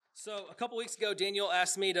So a couple weeks ago, Daniel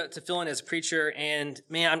asked me to fill in as preacher, and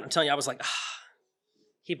man, I'm telling you, I was like,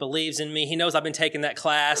 he believes in me. He knows I've been taking that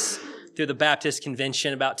class through the Baptist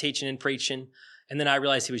convention about teaching and preaching, and then I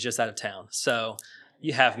realized he was just out of town. So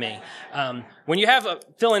you have me. When you have a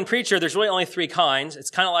fill-in preacher, there's really only three kinds.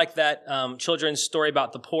 It's kind of like that children's story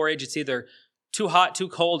about the porridge. It's either too hot, too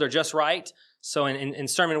cold, or just right. So in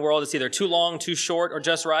sermon world, it's either too long, too short, or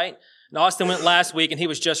just right. And Austin went last week, and he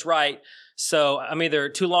was just right. So I'm either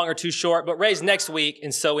too long or too short, but Ray's next week,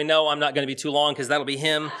 and so we know I'm not going to be too long because that'll be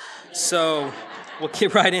him. So we'll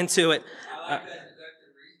get right into it.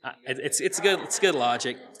 It's good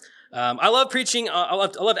logic. I love preaching. I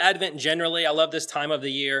love Advent generally. I love this time of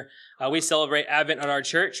the year. We celebrate Advent at our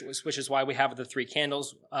church, which is why we have the three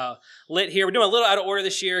candles lit here. We're doing a little out of order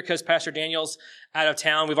this year because Pastor Daniel's out of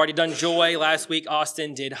town. We've already done joy last week.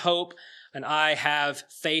 Austin did hope, and I have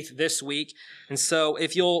faith this week. And so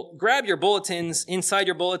if you'll grab your bulletins, inside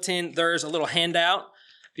your bulletin, there's a little handout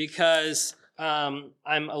because I'm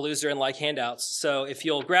a loser and like handouts. So if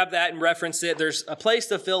you'll grab that and reference it, there's a place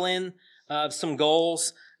to fill in some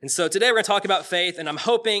goals. And so today we're going to talk about faith, and I'm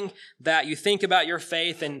hoping that you think about your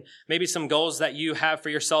faith and maybe some goals that you have for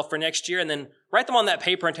yourself for next year, and then write them on that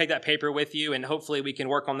paper and take that paper with you, and hopefully we can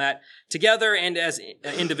work on that together and as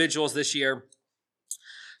individuals this year.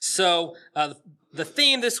 So the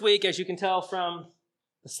theme this week, as you can tell from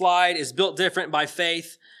the slide, is built different by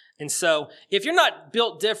faith. And so if you're not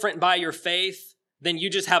built different by your faith, then you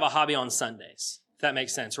just have a hobby on Sundays, if that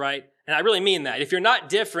makes sense, right? And I really mean that. If you're not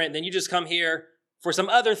different, then you just come here for some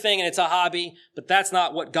other thing and it's a hobby, but that's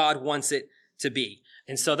not what God wants it to be.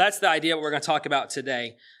 And so that's the idea we're going to talk about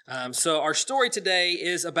today. So our story today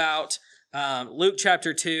is about Luke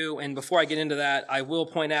chapter 2. And before I get into that, I will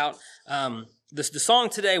point out the song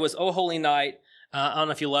today was "Oh Holy Night." I don't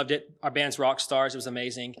know if you loved it. Our band's rock stars. It was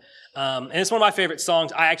amazing. And it's one of my favorite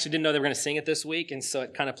songs. I actually didn't know they were going to sing it this week, and so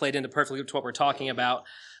it kind of played into perfectly to what we're talking about.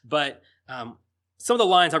 But some of the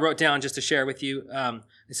lines I wrote down just to share with you.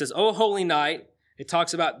 It says, "Oh Holy Night." It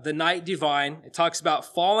talks about the night divine. It talks about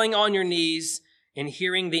falling on your knees and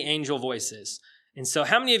hearing the angel voices. And so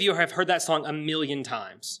how many of you have heard that song a million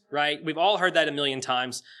times, right? We've all heard that a million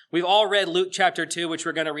times. We've all read Luke chapter 2, which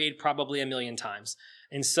we're going to read probably a million times.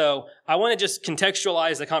 And so I want to just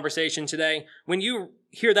contextualize the conversation today. When you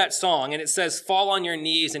hear that song and it says, fall on your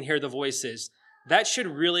knees and hear the voices, that should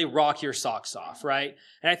really rock your socks off, right?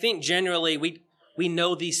 And I think generally we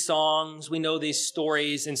know these songs, we know these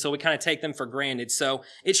stories, and so we kind of take them for granted. So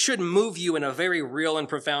it should move you in a very real and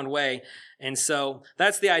profound way. And so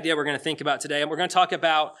that's the idea we're going to think about today. And we're going to talk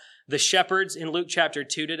about the shepherds in Luke chapter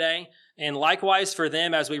 2 today. And likewise for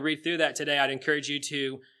them, as we read through that today, I'd encourage you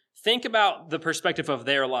to think about the perspective of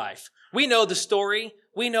their life. We know the story.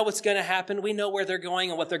 We know what's going to happen. We know where they're going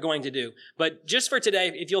and what they're going to do. But just for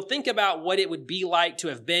today, if you'll think about what it would be like to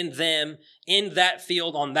have been them in that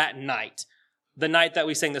field on that night, the night that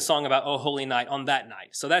we sang the song about, "Oh Holy Night," on that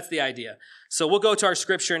night. So that's the idea. So we'll go to our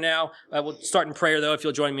scripture now. We'll start in prayer, though, if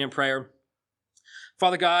you'll join me in prayer.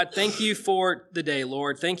 Father God, thank you for the day,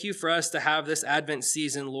 Lord. Thank you for us to have this Advent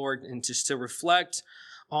season, Lord, and just to reflect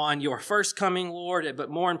on your first coming, Lord, but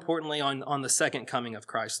more importantly, on the second coming of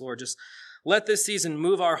Christ, Lord. Just let this season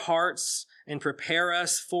move our hearts and prepare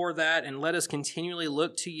us for that, and let us continually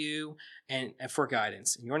look to you and for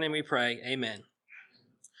guidance. In your name we pray, amen.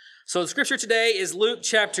 So the scripture today is Luke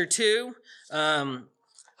chapter 2.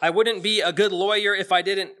 I wouldn't be a good lawyer if I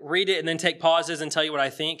didn't read it and then take pauses and tell you what I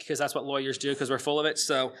think, because that's what lawyers do, because we're full of it.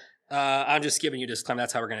 So I'm just giving you a disclaimer.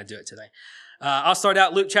 That's how we're going to do it today. I'll start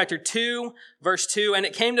out Luke chapter 2, verse 2. "And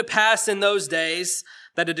it came to pass in those days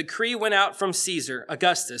that a decree went out from Caesar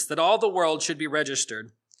Augustus that all the world should be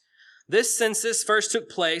registered. This census first took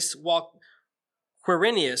place while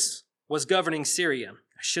Quirinius was governing Syria."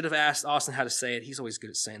 I should have asked Austin how to say it. He's always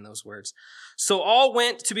good at saying those words. "So all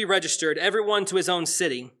went to be registered, everyone to his own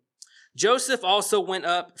city. Joseph also went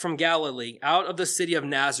up from Galilee, out of the city of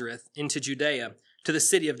Nazareth, into Judea, to the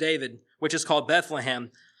city of David, which is called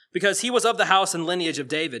Bethlehem, because he was of the house and lineage of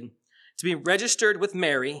David, to be registered with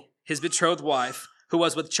Mary, his betrothed wife, who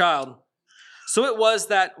was with child. So it was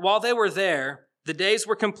that while they were there, the days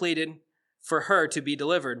were completed for her to be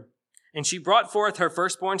delivered. And she brought forth her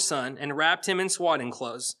firstborn son and wrapped him in swaddling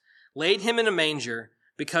clothes, laid him in a manger,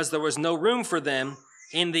 because there was no room for them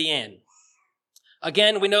in the inn."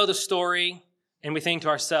 Again, we know the story, and we think to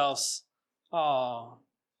ourselves, oh,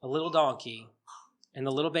 a little donkey and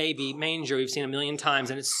the little baby manger we've seen a million times,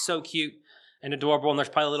 and it's so cute and adorable, and there's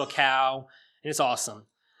probably a little cow, and it's awesome.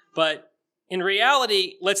 But in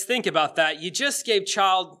reality, let's think about that. You just gave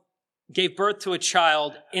birth to a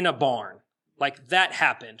child in a barn. Like that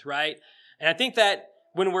happened, right? And I think that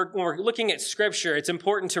when we're looking at Scripture, it's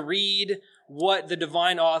important to read what the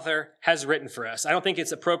divine author has written for us. I don't think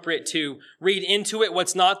it's appropriate to read into it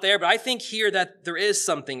what's not there, but I think here that there is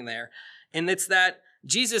something there. And it's that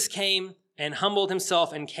Jesus came and humbled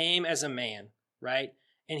himself and came as a man, right?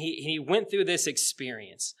 And he went through this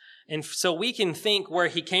experience. And so we can think where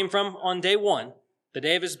he came from on day one, the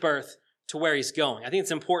day of his birth, to where he's going. I think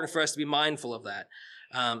it's important for us to be mindful of that,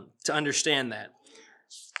 to understand that.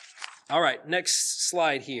 All right, next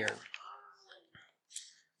slide here.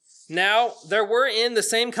 Now, there were in the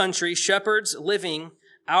same country shepherds living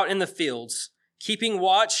out in the fields, keeping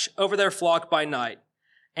watch over their flock by night.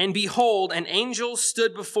 And behold, an angel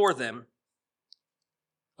stood before them.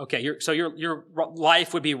 Okay, your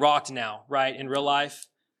life would be rocked now, right, in real life?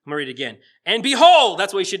 I'm going to read it again. And behold,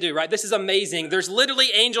 that's what we should do, right? This is amazing. There's literally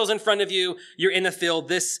angels in front of you. You're in the field.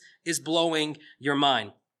 This is blowing your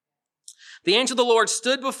mind. The angel of the Lord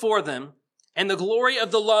stood before them, and the glory of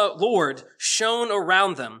the Lord shone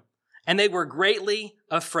around them, and they were greatly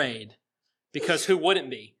afraid. Because who wouldn't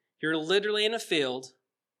be? You're literally in a field.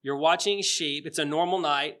 You're watching sheep. It's a normal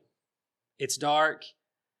night. It's dark.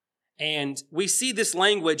 And we see this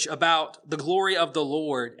language about the glory of the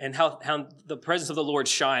Lord and how the presence of the Lord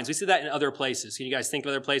shines. We see that in other places. Can you guys think of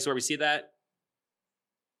other places where we see that?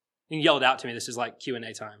 You can yell it out to me. This is like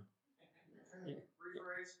Q&A time.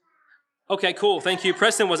 Okay, cool. Thank you.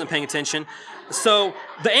 Preston wasn't paying attention. So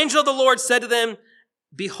the angel of the Lord said to them,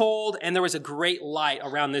 behold, and there was a great light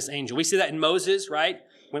around this angel. We see that in Moses, right?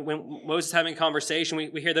 When Moses is having a conversation,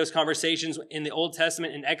 we hear those conversations in the Old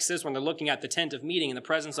Testament in Exodus when they're looking at the tent of meeting in the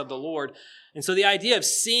presence of the Lord. And so the idea of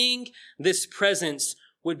seeing this presence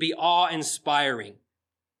would be awe-inspiring.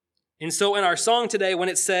 And so in our song today, when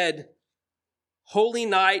it said, Holy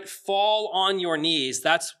night, fall on your knees,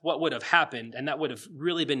 that's what would have happened, and that would have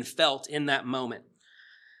really been felt in that moment.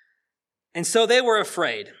 And so they were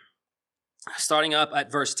afraid. Starting up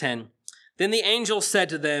at verse 10. Then the angel said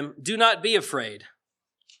to them, do not be afraid.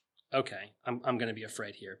 Okay, I'm going to be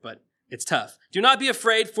afraid here, but it's tough. Do not be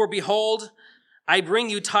afraid, for behold, I bring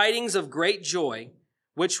you tidings of great joy,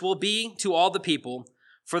 which will be to all the people.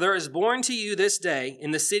 For there is born to you this day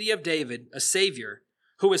in the city of David a Savior,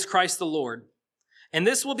 who is Christ the Lord. And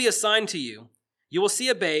this will be a sign to you. You will see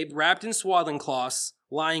a babe wrapped in swaddling cloths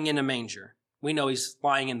lying in a manger. We know he's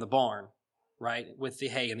lying in the barn, right, with the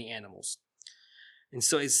hay and the animals. And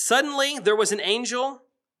so suddenly there was an angel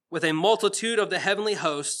with a multitude of the heavenly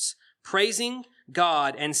hosts praising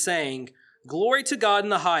God and saying, glory to God in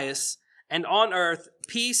the highest, and on earth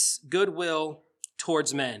peace, goodwill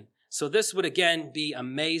towards men. So this would again be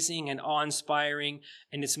amazing and awe-inspiring,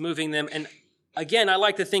 and it's moving them. And again, I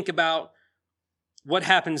like to think about what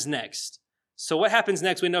happens next. So what happens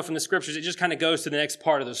next, we know from the scriptures, it just kind of goes to the next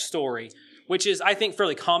part of the story, which is, I think,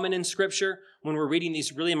 fairly common in scripture when we're reading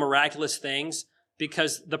these really miraculous things,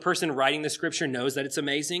 because the person writing the scripture knows that it's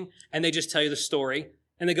amazing, and they just tell you the story,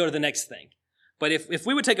 and they go to the next thing. But if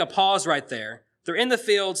we would take a pause right there, they're in the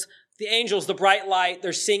fields, the angels, the bright light,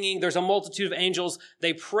 they're singing, there's a multitude of angels,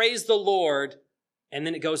 they praise the Lord, and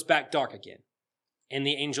then it goes back dark again. And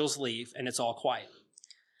the angels leave, and it's all quiet.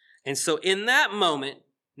 And so in that moment,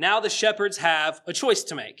 now the shepherds have a choice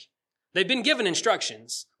to make. They've been given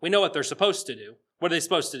instructions. We know what they're supposed to do. What are they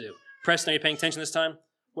supposed to do? Preston, are you paying attention this time?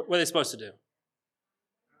 What are they supposed to do?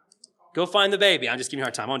 Go find the baby. I'm just giving you a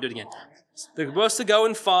hard time. I won't do it again. They're supposed to go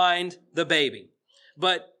and find the baby.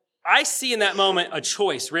 But I see in that moment a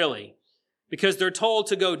choice, really, because they're told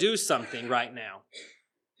to go do something right now.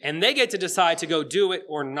 And they get to decide to go do it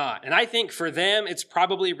or not. And I think for them, it's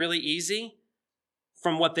probably really easy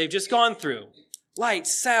from what they've just gone through.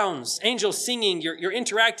 Lights, sounds, angels singing, you're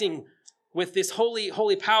interacting with this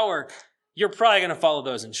holy power. You're probably going to follow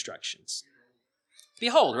those instructions.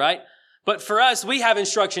 Behold, right? But for us, we have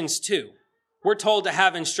instructions too. We're told to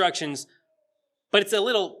have instructions, but it's a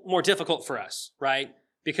little more difficult for us, right?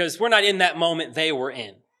 Because we're not in that moment they were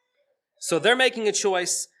in. So they're making a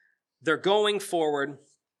choice. They're going forward.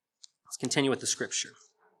 Let's continue with the scripture.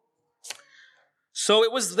 So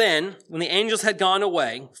it was then, when the angels had gone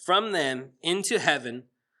away from them into heaven,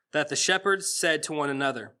 that the shepherds said to one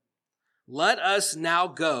another, let us now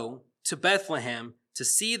go to Bethlehem to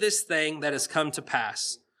see this thing that has come to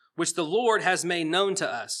pass, which the Lord has made known to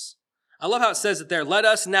us. I love how it says it there, let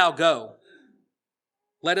us now go.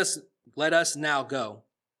 Let us now go.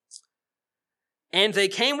 And they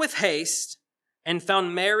came with haste and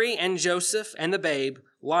found Mary and Joseph and the babe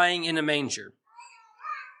lying in a manger.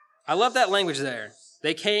 I love that language there.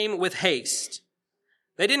 They came with haste.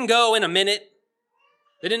 They didn't go in a minute.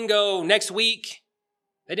 They didn't go next week.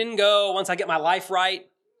 They didn't go once I get my life right.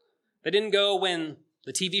 They didn't go when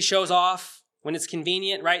the TV show's off. when it's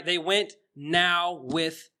convenient, right? They went now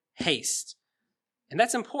with haste. And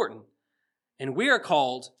that's important. And we are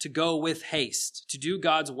called to go with haste, to do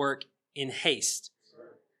God's work in haste.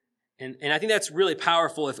 And I think that's really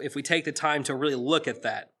powerful if we take the time to really look at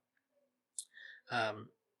that.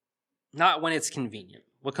 Not when it's convenient.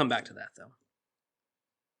 We'll come back to that, though.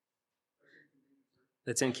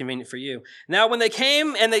 That's inconvenient for you. Now, when they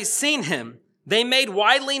came and they seen him, they made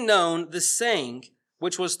widely known the saying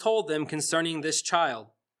which was told them concerning this child.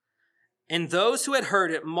 And those who had heard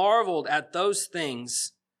it marveled at those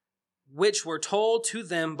things which were told to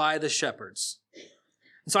them by the shepherds.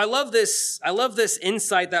 So I love this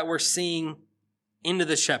insight that we're seeing into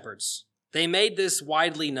the shepherds. They made this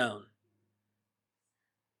widely known.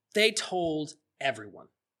 They told everyone.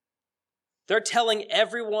 They're telling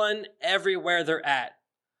everyone everywhere they're at.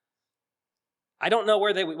 I don't know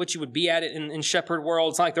what you would be at in shepherd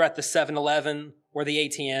world. It's not like they're at the 7-Eleven or the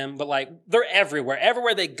ATM, but like they're everywhere.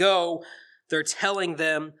 Everywhere they go, they're telling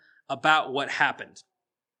them about what happened.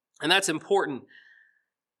 And that's important.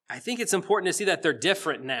 I think it's important to see that they're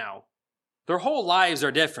different now. Their whole lives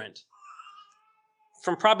are different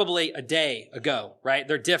from probably a day ago, right?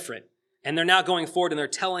 They're different. And they're now going forward and they're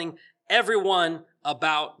telling everyone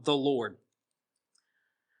about the Lord.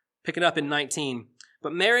 Pick it up in 19.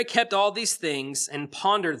 But Mary kept all these things and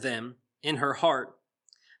pondered them in her heart.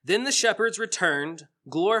 Then the shepherds returned,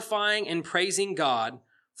 glorifying and praising God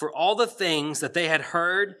for all the things that they had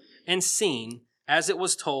heard and seen as it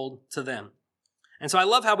was told to them. And so I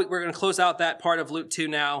love how we're going to close out that part of Luke 2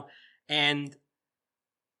 now. And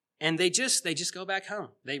they just go back home.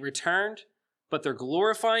 They returned, but they're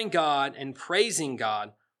glorifying God and praising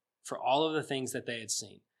God for all of the things that they had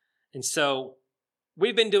seen. And so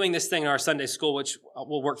we've been doing this thing in our Sunday school, which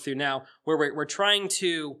we'll work through now, where we're trying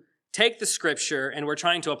to take the scripture and we're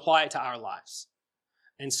trying to apply it to our lives.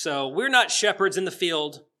 And so we're not shepherds in the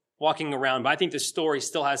field walking around, but I think the story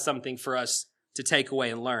still has something for us to take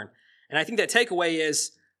away and learn. And I think that takeaway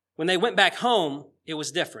is when they went back home, it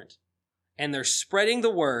was different. And they're spreading the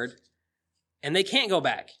word, and they can't go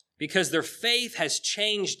back because their faith has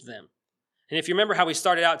changed them. And if you remember how we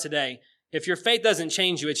started out today, if your faith doesn't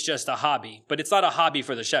change you, it's just a hobby. But it's not a hobby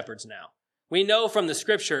for the shepherds now. We know from the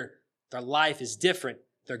scripture their life is different.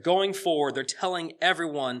 They're going forward. They're telling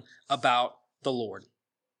everyone about the Lord.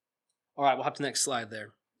 All right, we'll hop to the next slide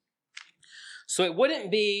there. So it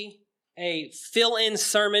wouldn't be a fill-in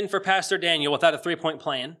sermon for Pastor Daniel without a 3-point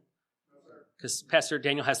plan, because Pastor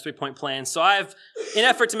Daniel has 3-point plans. So I've, in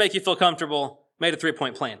effort to make you feel comfortable, made a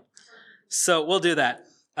 3-point plan. So we'll do that.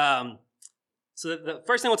 So the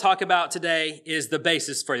first thing we'll talk about today is the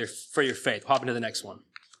basis for your faith. We'll hop into the next one.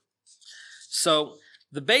 So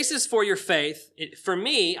the basis for your faith, for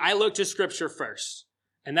me, I look to Scripture first.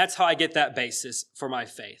 And that's how I get that basis for my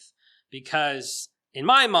faith. Because in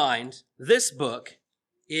my mind, this book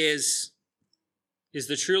is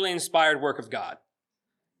the truly inspired work of God.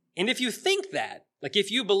 And if you think that, like if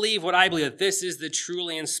you believe what I believe, that this is the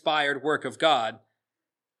truly inspired work of God,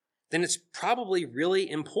 then it's probably really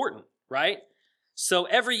important, right? So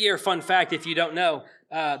every year, fun fact, if you don't know,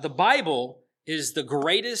 the Bible is the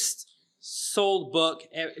greatest sold book,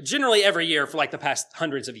 generally every year for like the past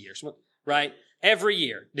hundreds of years, right? Every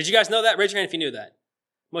year. Did you guys know that? Raise your hand if you knew that.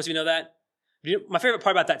 Most of you know that? My favorite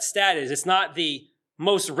part about that stat is it's not the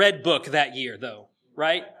most read book that year, though,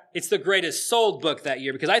 right? It's the greatest sold book that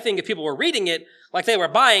year, because I think if people were reading it like they were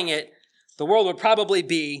buying it, the world would probably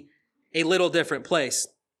be a little different place.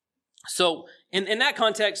 So in that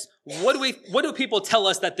context, what do people tell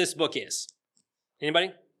us that this book is?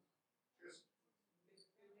 Anybody?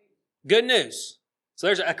 Good news. So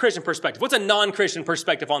there's a Christian perspective. What's a non-Christian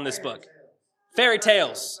perspective on this book? Fairy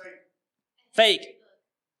tales. Fake.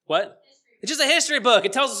 What? It's just a history book.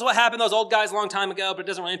 It tells us what happened to those old guys a long time ago, but it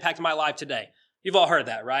doesn't really impact my life today. You've all heard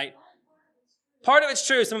that, right? Part of it's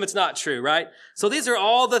true, some of it's not true, right? So these are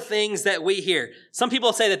all the things that we hear. Some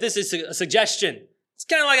people say that this is a suggestion. It's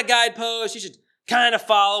kind of like a guidepost. You should kind of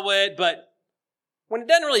follow it, but when it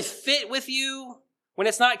doesn't really fit with you, when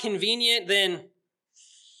it's not convenient, then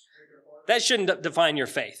that shouldn't define your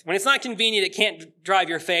faith. When it's not convenient, it can't drive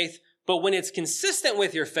your faith, but when it's consistent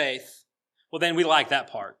with your faith, well, then we like that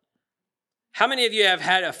part. How many of you have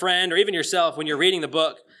had a friend, or even yourself, when you're reading the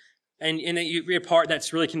book, and you read a part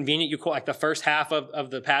that's really convenient, you quote like the first half of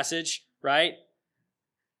the passage, right?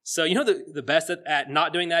 So you know the best at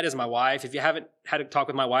not doing that is my wife. If you haven't had a talk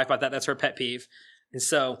with my wife about that, that's her pet peeve. And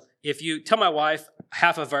so if you tell my wife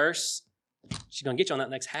half a verse, she's going to get you on that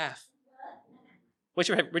next half. What's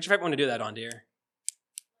your favorite one to do that on, dear?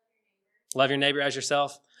 Love your neighbor as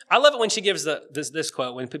yourself. I love it when she gives this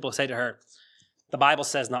quote, when people say to her, The Bible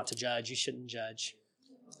says not to judge. You shouldn't judge.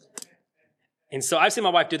 And so I've seen my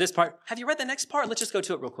wife do this part. Have you read the next part? Let's just go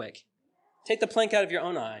to it real quick. Take the plank out of your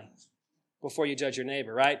own eye before you judge your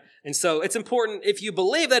neighbor, right? And so it's important, if you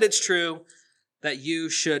believe that it's true, that you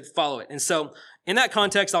should follow it. And so in that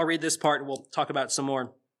context, I'll read this part and we'll talk about it some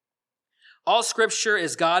more. All scripture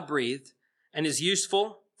is God-breathed and is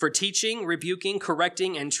useful for teaching, rebuking,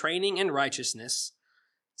 correcting, and training in righteousness,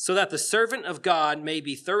 so that the servant of God may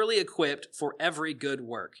be thoroughly equipped for every good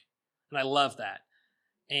work. And I love that.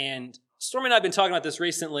 And Stormy and I have been talking about this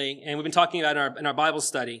recently, and we've been talking about in our Bible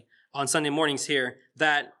study on Sunday mornings here,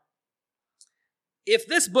 that if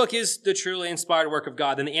this book is the truly inspired work of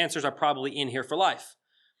God, then the answers are probably in here for life.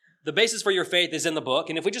 The basis for your faith is in the book,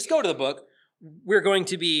 and if we just go to the book, we're going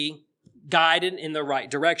to be guided in the right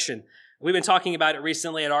direction. We've been talking about it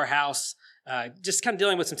recently at our house, just kind of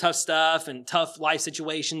dealing with some tough stuff and tough life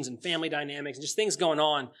situations and family dynamics and just things going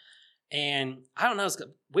on. And I don't know, it was a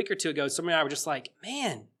week or two ago, somebody and I were just like,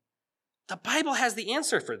 man, the Bible has the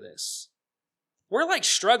answer for this. We're like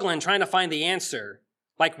struggling trying to find the answer,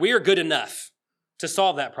 like we're good enough to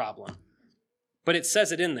solve that problem. But it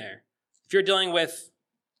says it in there. If you're dealing with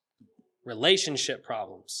relationship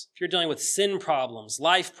problems, if you're dealing with sin problems,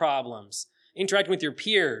 life problems, interacting with your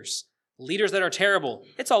peers, leaders that are terrible,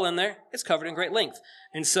 it's all in there. It's covered in great length.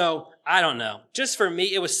 And so, I don't know. Just for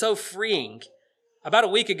me, it was so freeing. About a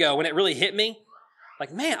week ago when it really hit me,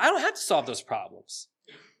 like, man, I don't have to solve those problems.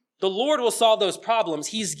 The Lord will solve those problems.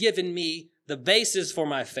 He's given me the basis for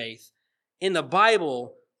my faith in the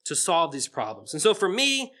Bible to solve these problems. And so for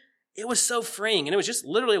me, it was so freeing. And it was just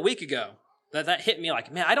literally a week ago that hit me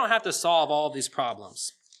like, man, I don't have to solve all of these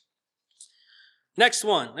problems. Next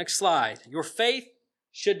slide. Your faith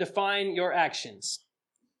should define your actions.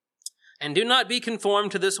 And do not be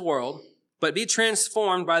conformed to this world, but be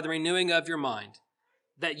transformed by the renewing of your mind,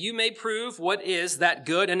 that you may prove what is that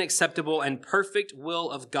good and acceptable and perfect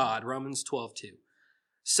will of God. Romans 12:2.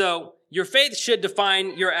 So your faith should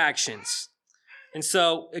define your actions. And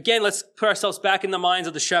so, again, let's put ourselves back in the minds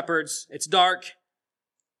of the shepherds. It's dark.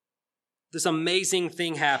 This amazing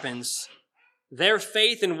thing happens. Their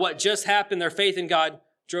faith in what just happened, their faith in God,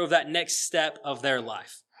 drove that next step of their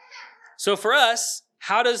life. So for us,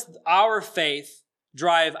 how does our faith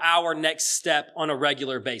drive our next step on a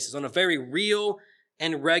regular basis, on a very real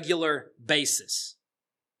and regular basis?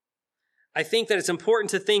 I think that it's important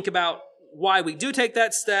to think about why we do take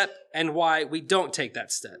that step and why we don't take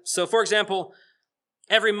that step. So for example,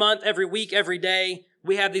 every month, every week, every day,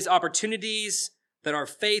 we have these opportunities that our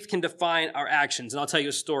faith can define our actions. And I'll tell you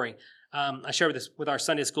a story. I shared this with our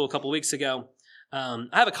Sunday school a couple of weeks ago. I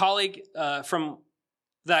have a colleague that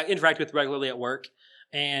I interact with regularly at work,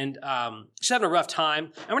 and she's having a rough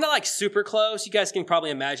time. And we're not like super close. You guys can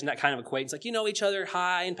probably imagine that kind of acquaintance. Like, you know each other,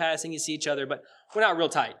 hi, in passing, you see each other, but we're not real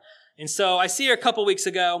tight. And so I see her a couple weeks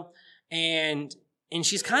ago, and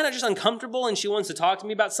she's kind of just uncomfortable, and she wants to talk to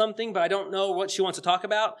me about something, but I don't know what she wants to talk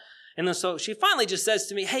about. And then so she finally just says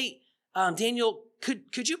to me, hey, Daniel,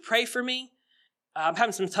 could you pray for me? I'm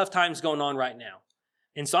having some tough times going on right now.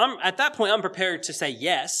 And so at that point, I'm prepared to say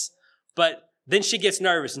yes, but then she gets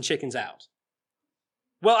nervous and chickens out.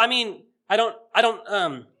 Well, I mean, I don't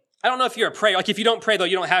know if you're a prayer. Like, if you don't pray, though,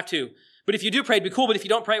 you don't have to. But if you do pray, it'd be cool. But if you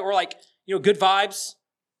don't pray, or like, good vibes,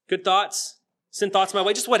 good thoughts, send thoughts my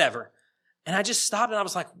way, just whatever. And I just stopped and I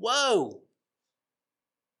was like, whoa,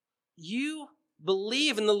 you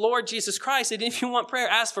believe in the Lord Jesus Christ. And if you want prayer,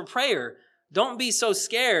 ask for prayer. Don't be so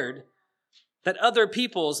scared that other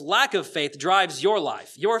people's lack of faith drives your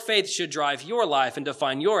life. Your faith should drive your life and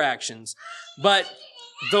define your actions. But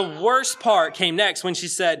the worst part came next when she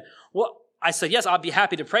said, well, I said, yes, I'll be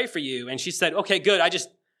happy to pray for you. And she said, okay, good. I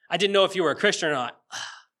didn't know if you were a Christian or not.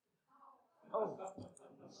 Oh,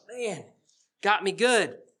 man, got me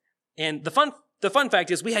good. And the fun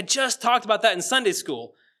fact is we had just talked about that in Sunday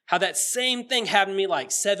school, how that same thing happened to me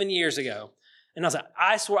like 7 years ago. And I was like,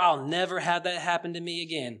 I swear I'll never have that happen to me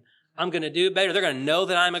again. I'm going to do better. They're going to know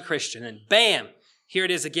that I'm a Christian. And bam, here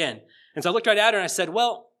it is again. And so I looked right at her and I said,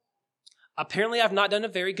 well, apparently I've not done a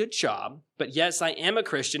very good job, but yes, I am a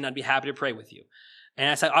Christian. I'd be happy to pray with you. And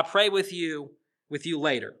I said, I'll pray with you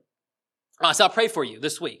later. So I'll pray for you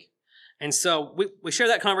this week. And so we shared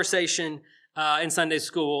that conversation in Sunday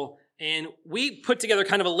school, and we put together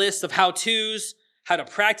kind of a list of how-tos, how to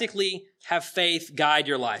practically have faith guide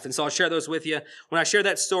your life. And so I'll share those with you. When I share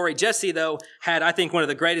that story, Jesse, though, had, I think, one of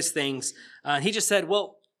the greatest things. He just said,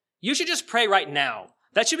 well, you should just pray right now.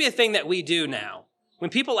 That should be a thing that we do now. When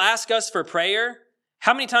people ask us for prayer,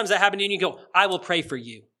 how many times that happened to you and you go, I will pray for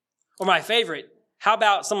you? Or my favorite, how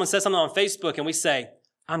about someone says something on Facebook and we say,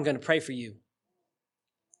 I'm going to pray for you?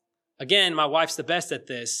 Again, my wife's the best at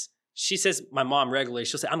this. She says, my mom regularly,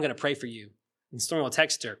 she'll say, I'm going to pray for you. And Stormy will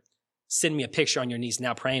text her, send me a picture on your knees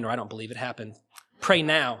now praying, or I don't believe it happened. Pray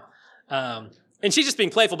now. And she's just being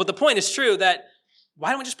playful. But the point is true that why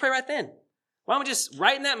don't we just pray right then? Why don't we just,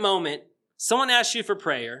 right in that moment, someone asks you for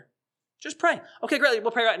prayer, just pray. Okay, great,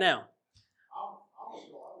 we'll pray right now.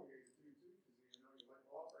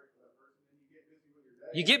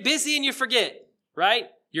 You get busy and you forget, right?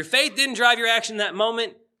 Your faith didn't drive your action in that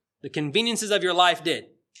moment. The conveniences of your life did.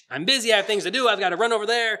 I'm busy, I have things to do, I've got to run over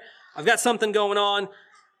there, I've got something going on.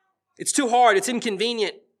 It's too hard, it's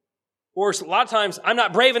inconvenient. Or a lot of times, I'm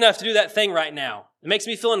not brave enough to do that thing right now. It makes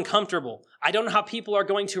me feel uncomfortable. I don't know how people are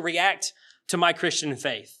going to react to my Christian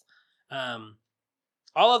faith.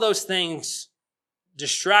 All of those things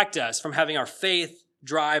distract us from having our faith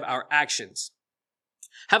drive our actions.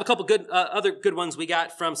 Have a couple good other good ones we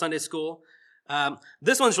got from Sunday school.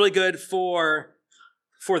 This one's really good for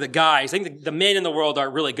the guys. I think the men in the world are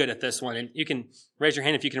really good at this one. And you can raise your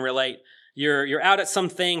hand if you can relate. You're out at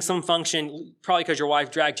something, some function, probably because your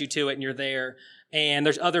wife dragged you to it and you're there. And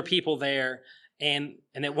there's other people there. And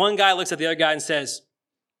that one guy looks at the other guy and says,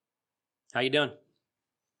 how you doing?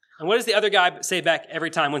 And what does the other guy say back every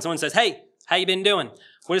time when someone says, hey, how you been doing?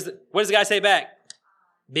 What does the guy say back?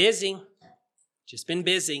 Busy. Just been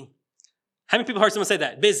busy. How many people heard someone say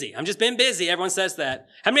that? Busy. I'm just been busy. Everyone says that.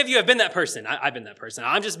 How many of you have been that person? I've been that person.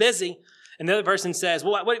 I'm just busy. And the other person says,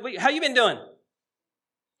 well, how you been doing?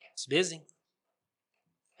 Just busy.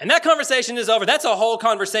 And that conversation is over. That's a whole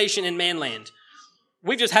conversation in manland.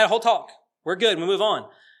 We've just had a whole talk. We're good. We move on.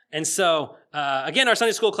 And so, again, our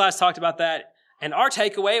Sunday school class talked about that. And our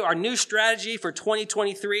takeaway, our new strategy for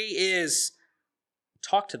 2023 is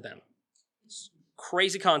talk to them.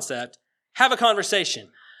 Crazy concept. Have a conversation.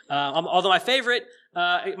 Although my favorite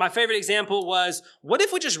example was, what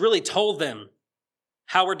if we just really told them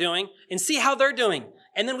how we're doing and see how they're doing?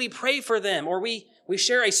 And then we pray for them, or we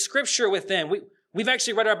share a scripture with them. We've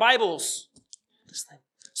actually read our Bibles,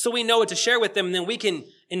 so we know what to share with them, and then we can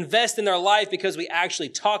invest in their life because we actually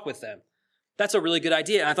talk with them. That's a really good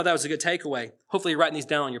idea, and I thought that was a good takeaway. Hopefully you're writing these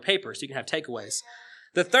down on your paper so you can have takeaways.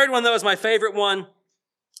 The third one, though, is my favorite one.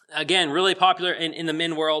 Again, really popular in the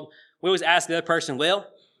men world. We always ask the other person, well,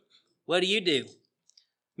 what do you do?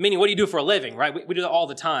 Meaning, what do you do for a living, right? We do that all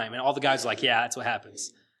the time, and all the guys are like, yeah, that's what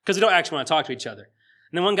happens. Because we don't actually want to talk to each other.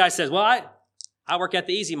 And then one guy says, well, I work at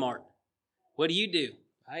the Easy Mart. What do you do?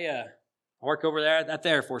 I work over there at the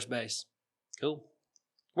Air Force Base. Cool.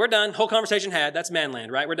 We're done. Whole conversation had. That's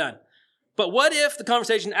manland, right? We're done. But what if the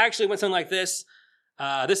conversation actually went something like this?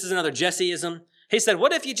 This is another Jesseism. He said,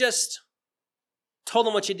 what if you just told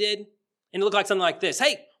them what you did? And it looked like something like this.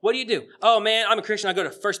 Hey, what do you do? Oh, man, I'm a Christian. I go to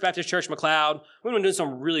First Baptist Church, McClure. We've been doing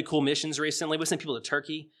some really cool missions recently. We sent people to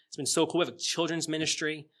Turkey. It's been so cool. We have a children's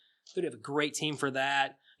ministry. We have a great team for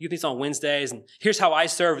that. You do things on Wednesdays, and here's how I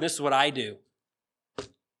serve, and this is what I do.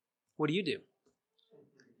 What do you do?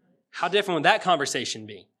 How different would that conversation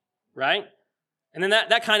be, right? And then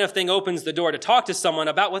that kind of thing opens the door to talk to someone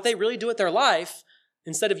about what they really do with their life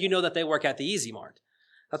instead of that they work at the Easy Mart.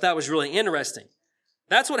 I thought that was really interesting.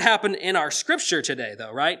 That's what happened in our scripture today,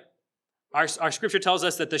 though, right? Our scripture tells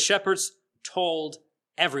us that the shepherds told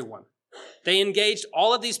everyone. They engaged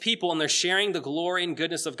all of these people, and they're sharing the glory and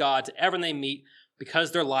goodness of God to everyone they meet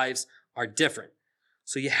because their lives are different.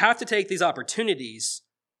 So you have to take these opportunities,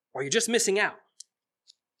 or you're just missing out.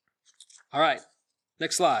 All right,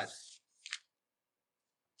 next slide.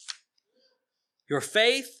 Your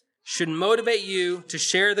faith should motivate you to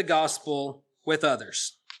share the gospel with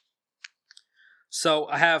others. So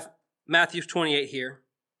I have Matthew 28 here.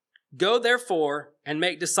 Go therefore and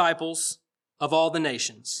make disciples of all the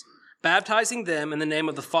nations, baptizing them in the name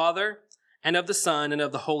of the Father and of the Son and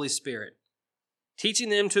of the Holy Spirit, teaching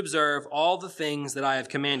them to observe all the things that I have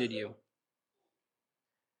commanded you.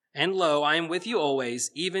 And lo, I am with you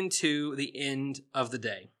always, even to the end of the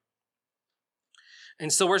day.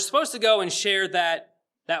 And so we're supposed to go and share that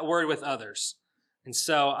word with others. And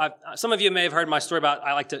so some of you may have heard my story about,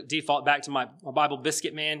 I like to default back to my Bible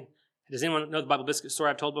biscuit man. Does anyone know the Bible biscuit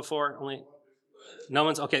story I've told before? Only no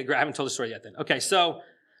one's? Okay, great. I haven't told the story yet then. Okay, so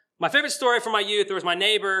my favorite story from my youth, there was my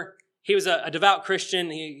neighbor. He was a devout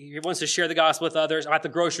Christian. He wants to share the gospel with others. I'm at the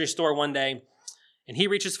grocery store one day, and he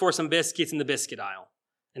reaches for some biscuits in the biscuit aisle.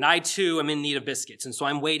 And I, too, am in need of biscuits, and so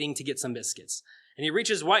I'm waiting to get some biscuits. And he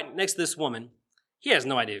reaches right next to this woman. He has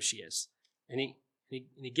no idea who she is. And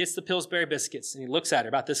he gets the Pillsbury biscuits, and he looks at her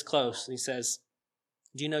about this close, and he says,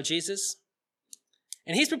 do you know Jesus?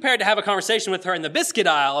 And he's prepared to have a conversation with her in the biscuit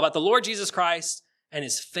aisle about the Lord Jesus Christ and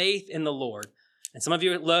his faith in the Lord. And some of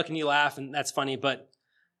you look and you laugh, and that's funny, but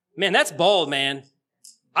man, that's bold, man.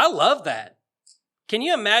 I love that. Can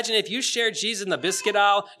you imagine if you shared Jesus in the biscuit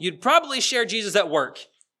aisle? You'd probably share Jesus at work.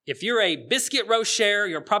 If you're a biscuit roast sharer,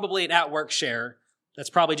 you're probably an at-work sharer. That's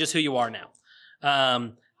probably just who you are now.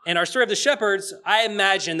 And our story of the shepherds, I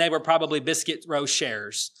imagine they were probably biscuit roast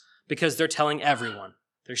sharers because they're telling everyone.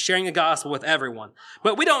 They're sharing the gospel with everyone.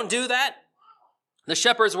 But we don't do that. The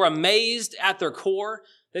shepherds were amazed at their core.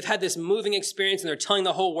 They've had this moving experience and they're telling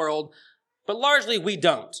the whole world. But largely we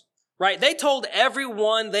don't, right? They told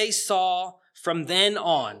everyone they saw from then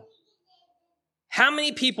on. How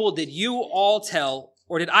many people did you all tell,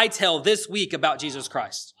 or did I tell this week about Jesus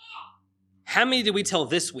Christ? How many did we tell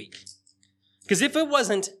this week? Because if it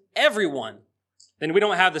wasn't everyone, then we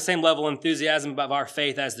don't have the same level of enthusiasm about our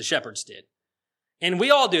faith as the shepherds did. And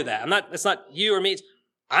we all do that. It's not you or me.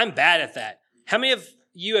 I'm bad at that. How many of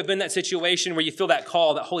you have been in that situation where you feel that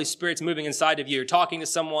call, that Holy Spirit's moving inside of you? You're talking to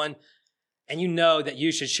someone and you know that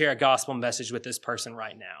you should share a gospel message with this person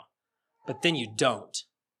right now. But then you don't.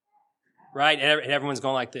 Right? And everyone's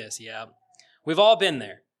going like this. Yeah. We've all been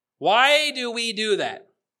there. Why do we do that?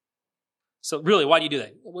 So really, why do you do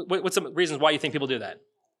that? What's some reasons why you think people do that?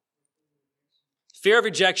 Fear of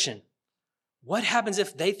rejection. What happens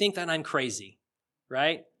if they think that I'm crazy?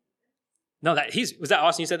 Right? No, was that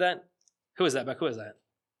Austin you said that? Who is that? Who is that?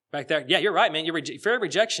 Back there? Yeah, you're right, man. Fear of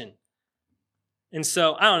rejection. And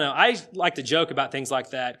so, I don't know. I like to joke about things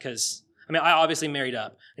like that because, I obviously married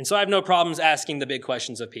up. And so I have no problems asking the big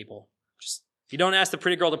questions of people. Just, if you don't ask the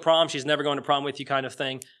pretty girl to prom, she's never going to prom with you kind of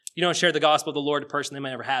thing. You don't share the gospel of the Lord to the person, they may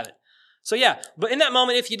never have it. So yeah, but in that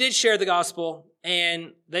moment, if you did share the gospel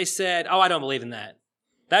and they said, oh, I don't believe in that.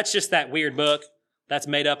 That's just that weird book. That's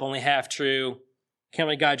made up, only half true. Can't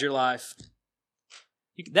really guide your life.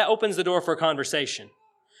 That opens the door for a conversation.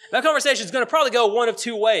 That conversation is going to probably go one of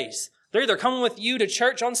two ways. They're either coming with you to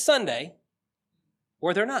church on Sunday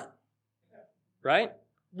or they're not. Right?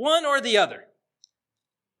 One or the other.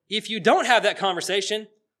 If you don't have that conversation,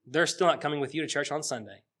 they're still not coming with you to church on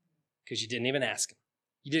Sunday because you didn't even ask them.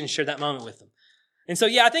 You didn't share that moment with them. And so,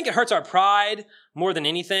 yeah, I think it hurts our pride more than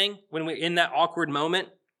anything when we're in that awkward moment.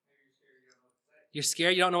 You're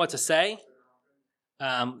scared, you don't know what to say.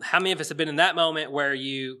 How many of us have been in that moment where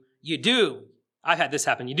you do, I've had this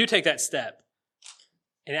happen, you do take that step.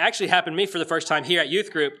 And it actually happened to me for the first time here at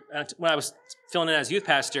youth group when I was filling in as youth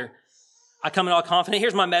pastor. I come in all confident,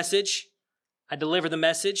 here's my message. I deliver the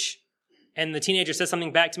message. And the teenager says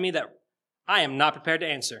something back to me that I am not prepared to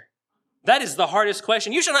answer. That is the hardest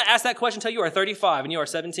question. You should not ask that question until you are 35 and you are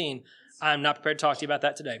 17. I'm not prepared to talk to you about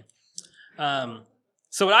that today.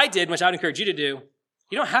 So what I did, which I would encourage you to do,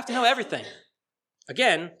 you don't have to know everything.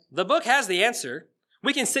 Again, the book has the answer.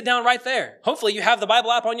 We can sit down right there. Hopefully you have the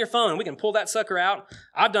Bible app on your phone. We can pull that sucker out.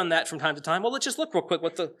 I've done that from time to time. Well, let's just look real quick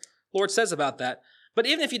what the Lord says about that. But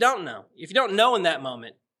even if you don't know in that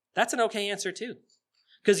moment, that's an okay answer too.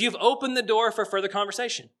 Because you've opened the door for further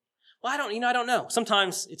conversation. Well, I don't know.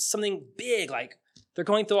 Sometimes it's something big, like they're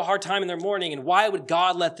going through a hard time in their morning, and why would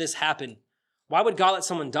God let this happen? Why would God let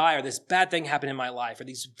someone die or this bad thing happen in my life or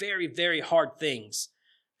these very, very hard things?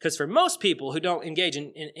 Because for most people who don't engage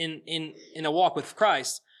in a walk with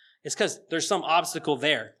Christ, it's because there's some obstacle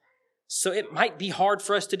there. So it might be hard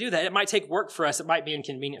for us to do that. It might take work for us. It might be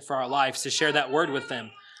inconvenient for our lives to share that word with them.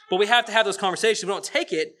 But we have to have those conversations. If we don't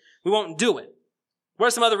take it, we won't do it. What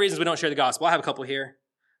are some other reasons we don't share the gospel? I have a couple here.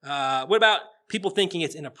 What about people thinking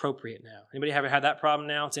it's inappropriate now? Anybody ever had that problem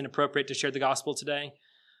now? It's inappropriate to share the gospel today.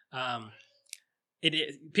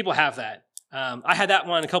 People have that. I had that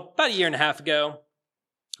one about a year and a half ago.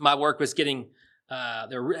 My work was they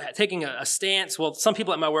were taking a stance. Well, some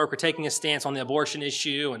people at my work were taking a stance on the abortion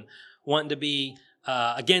issue and wanting to be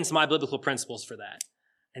against my biblical principles for that.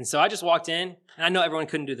 And so I just walked in, and I know everyone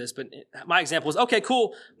couldn't do this, but my example was, okay,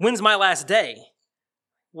 cool. When's my last day?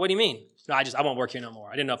 What do you mean? No, I won't work here no more.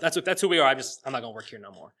 I didn't know if that's who we are. I'm not going to work here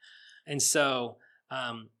no more. And so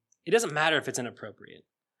it doesn't matter if it's inappropriate.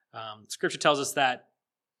 Scripture tells us that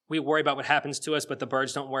we worry about what happens to us, but the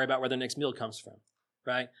birds don't worry about where their next meal comes from,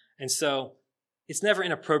 right? And so it's never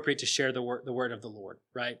inappropriate to share the word of the Lord,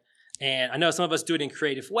 right? And I know some of us do it in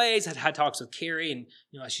creative ways. I've had talks with Carrie, and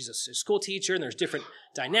she's a school teacher, and there's different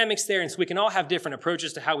dynamics there, and so we can all have different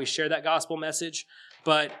approaches to how we share that gospel message,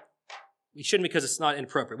 but we shouldn't because it's not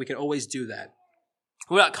inappropriate. We can always do that.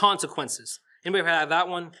 What about consequences? Anybody ever have that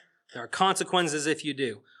one? There are consequences if you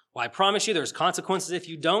do. Well, I promise you there's consequences if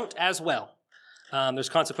you don't as well. There's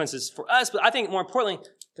consequences for us, but I think more importantly,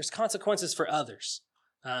 there's consequences for others.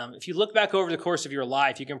 If you look back over the course of your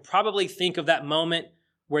life, you can probably think of that moment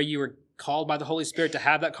where you were called by the Holy Spirit to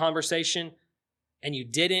have that conversation and you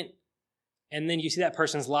didn't, and then you see that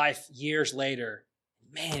person's life years later.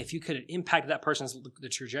 man, if you could have impacted that person's the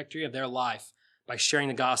trajectory of their life by sharing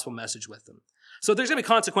the gospel message with them. So there's going to be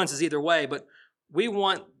consequences either way, but we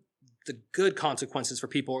want the good consequences for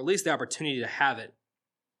people, or at least the opportunity to have it.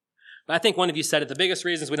 But I think one of you said it, the biggest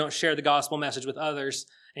reasons we don't share the gospel message with others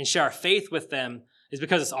and share our faith with them is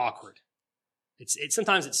because it's awkward.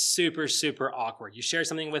 Sometimes it's super, super awkward. You share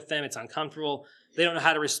something with them, it's uncomfortable, they don't know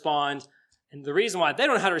how to respond. And the reason why they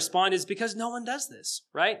don't know how to respond is because no one does this,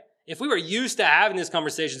 right? If we were used to having these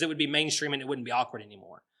conversations, it would be mainstream and it wouldn't be awkward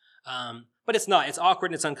anymore. But it's not. It's awkward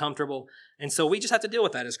and it's uncomfortable. And so we just have to deal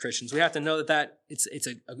with that as Christians. We have to know that it's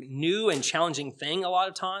a new and challenging thing a lot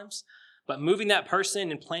of times. But moving that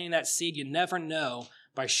person and planting that seed, you never know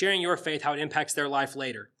by sharing your faith how it impacts their life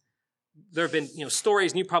later. There have been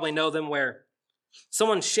stories, and you probably know them, where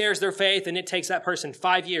someone shares their faith and it takes that person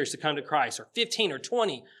 5 years to come to Christ, or 15 or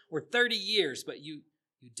 20 or 30 years, but you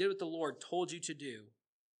did what the Lord told you to do,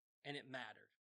 and it matters.